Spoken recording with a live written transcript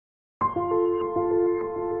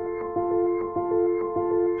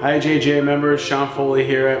Hi JJ members, Sean Foley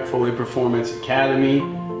here at Foley Performance Academy.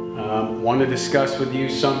 Want to discuss with you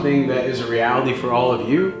something that is a reality for all of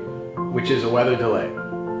you, which is a weather delay.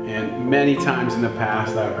 And many times in the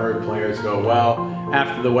past I've heard players go, well,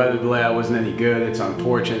 after the weather delay I wasn't any good, it's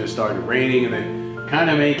unfortunate, it started raining, and then kind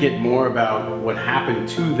of make it more about what happened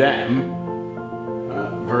to them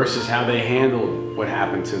versus how they handled what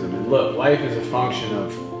happened to them. And look, life is a function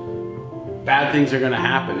of bad things are going to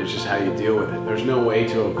happen. It's just how you deal with it. There's no way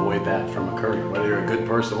to avoid that from occurring. Whether you're a good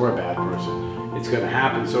person or a bad person, it's going to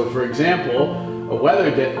happen. So for example, a weather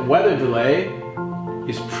delay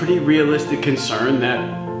is a pretty realistic concern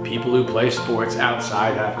that people who play sports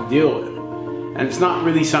outside have to deal with. And it's not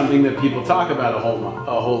really something that people talk about a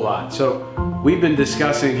whole lot. So we've been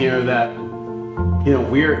discussing here that, you know,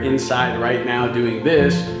 we're inside right now doing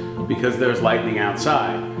this because there's lightning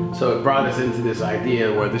outside. So it brought us into this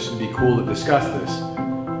idea where this would be cool to discuss this.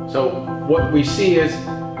 So what we see is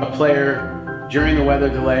a player during the weather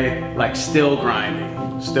delay, like still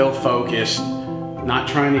grinding, still focused, not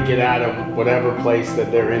trying to get out of whatever place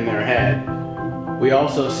that they're in their head. We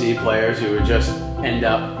also see players who would just end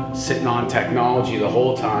up sitting on technology the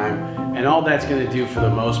whole time, and all that's going to do for the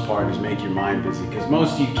most part is make your mind busy, because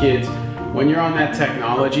most of you kids, when you're on that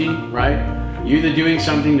technology, right, you're either doing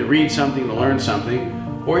something to read something, to learn something,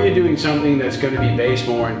 or you're doing something that's going to be based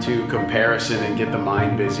more into comparison and get the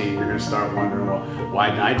mind busy, and you're going to start wondering, well,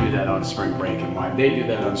 why didn't I do that on spring break, and why did they do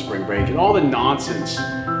that on spring break, and all the nonsense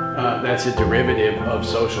that's a derivative of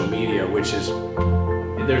social media, which is,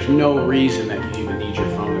 there's no reason that you even need your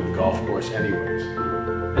phone at the golf course anyways.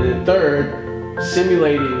 And then third,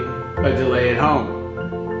 simulating a delay at home.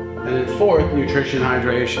 And then fourth, nutrition,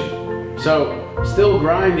 hydration. So still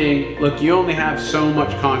grinding, look, you only have so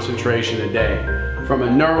much concentration a day. From a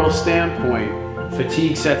neural standpoint,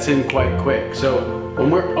 fatigue sets in quite quick. So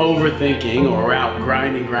when we're overthinking or we're out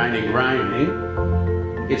grinding,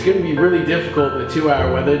 it's going to be really difficult in a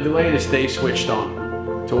 2-hour weather delay to stay switched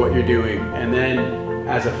on to what you're doing. And then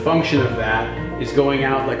as a function of that is going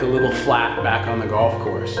out like a little flat back on the golf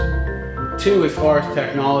course. Two, as far as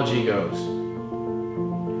technology goes,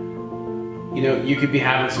 you know, you could be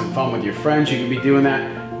having some fun with your friends, you could be doing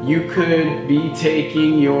that. You could be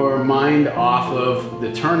taking your mind off of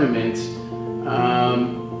the tournament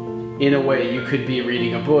in a way. You could be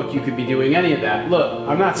reading a book, you could be doing any of that. Look,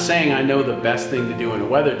 I'm not saying I know the best thing to do in a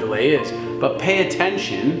weather delay is, but pay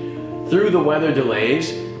attention through the weather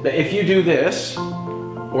delays that if you do this,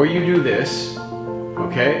 or you do this,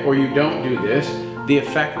 okay, or you don't do this, the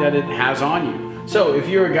effect that it has on you. So if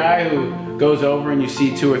you're a guy who goes over and you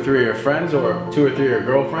see 2 or 3 of your friends or 2 or 3 of your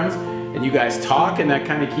girlfriends, and you guys talk and that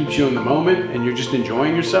kind of keeps you in the moment and you're just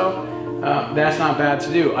enjoying yourself, that's not bad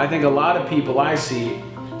to do. I think a lot of people I see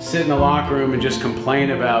sit in the locker room and just complain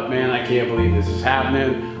about, man, I can't believe this is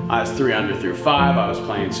happening. I was 3 under through 5, I was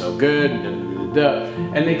playing so good,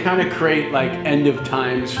 and they kind of create like end of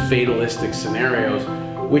times fatalistic scenarios,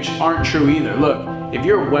 which aren't true either. Look, if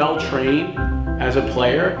you're well trained as a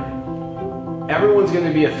player, everyone's going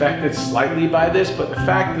to be affected slightly by this, but the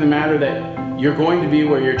fact of the matter that you're going to be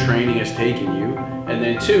where your training is taking you, and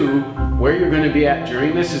then 2, where you're going to be at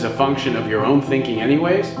during this is a function of your own thinking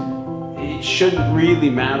anyways, it shouldn't really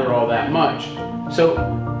matter all that much. So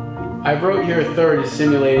I wrote here third is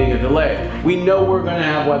simulating a delay. We know we're going to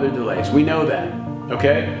have weather delays. We know that,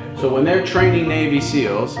 okay? So when they're training Navy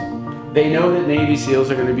SEALs, they know that Navy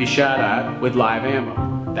SEALs are going to be shot at with live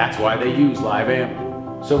ammo. That's why they use live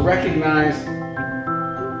ammo. So recognize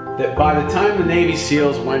that by the time the Navy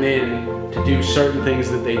SEALs went in to do certain things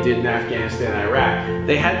that they did in Afghanistan and Iraq,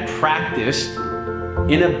 they had practiced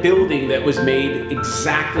in a building that was made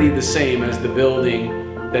exactly the same as the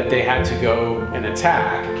building that they had to go and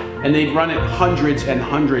attack. And they'd run it hundreds and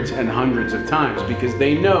hundreds and hundreds of times because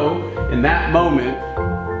they know in that moment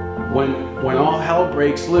when all hell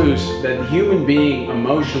breaks loose, that the human being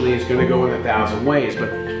emotionally is going to go in 1,000 ways. But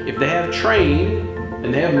if they have trained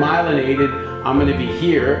and they have myelinated, I'm going to be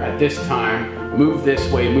here at this time, move this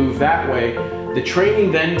way, move that way, the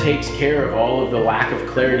training then takes care of all of the lack of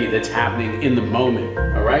clarity that's happening in the moment,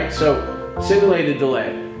 all right? So simulated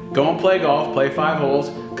delay. Go and play golf, play 5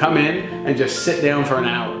 holes, come in and just sit down for an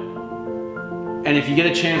hour. And if you get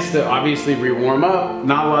a chance to obviously re-warm up,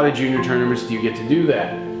 not a lot of junior tournaments do you get to do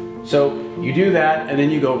that. So you do that and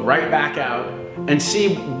then you go right back out and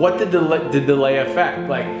see what did the delay affect.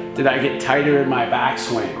 Like, did I get tighter in my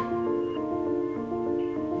backswing?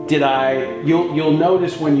 You'll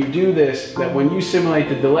notice when you do this that when you simulate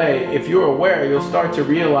the delay, if you're aware, you'll start to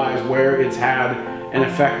realize where it's had an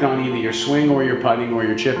effect on either your swing or your putting or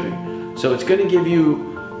your chipping. So it's going to give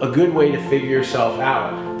you a good way to figure yourself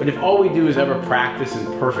out. But if all we do is ever practice in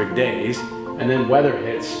perfect days and then weather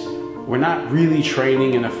hits, we're not really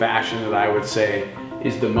training in a fashion that I would say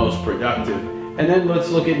is the most productive. And then let's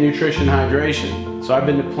look at nutrition, hydration. So I've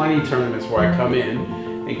been to plenty of tournaments where I come in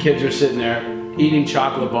and kids are sitting there eating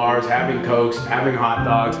chocolate bars, having Cokes, having hot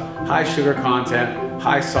dogs, high sugar content,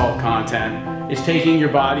 high salt content. It's taking your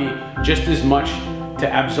body just as much to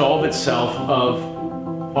absolve itself of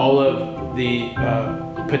all of the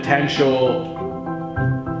potential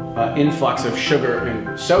influx of sugar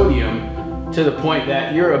and sodium, to the point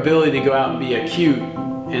that your ability to go out and be acute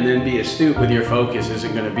and then be astute with your focus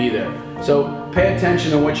isn't going to be there. So pay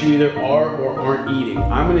attention to what you either are or aren't eating.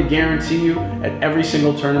 I'm going to guarantee you at every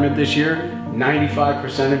single tournament this year,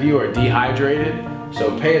 95% of you are dehydrated.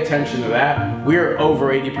 So pay attention to that. We're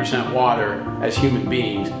over 80% water as human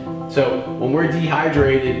beings. So when we're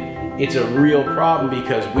dehydrated, it's a real problem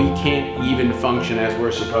because we can't even function as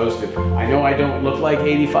we're supposed to. I know I don't look like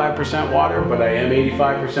 85% water, but I am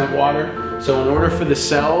 85% water. So in order for the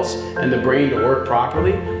cells and the brain to work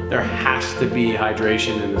properly, there has to be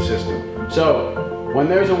hydration in the system. So when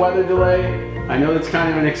there's a weather delay, I know that's kind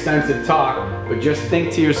of an extensive talk, but just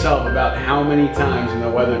think to yourself about how many times in the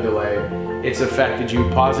weather delay it's affected you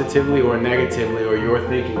positively or negatively, or you're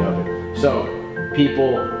thinking of it. So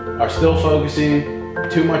people are still focusing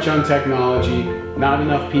too much on technology. Not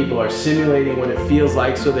enough people are simulating what it feels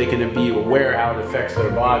like so they can be aware how it affects their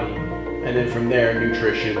body. And then from there,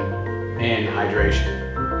 nutrition and hydration.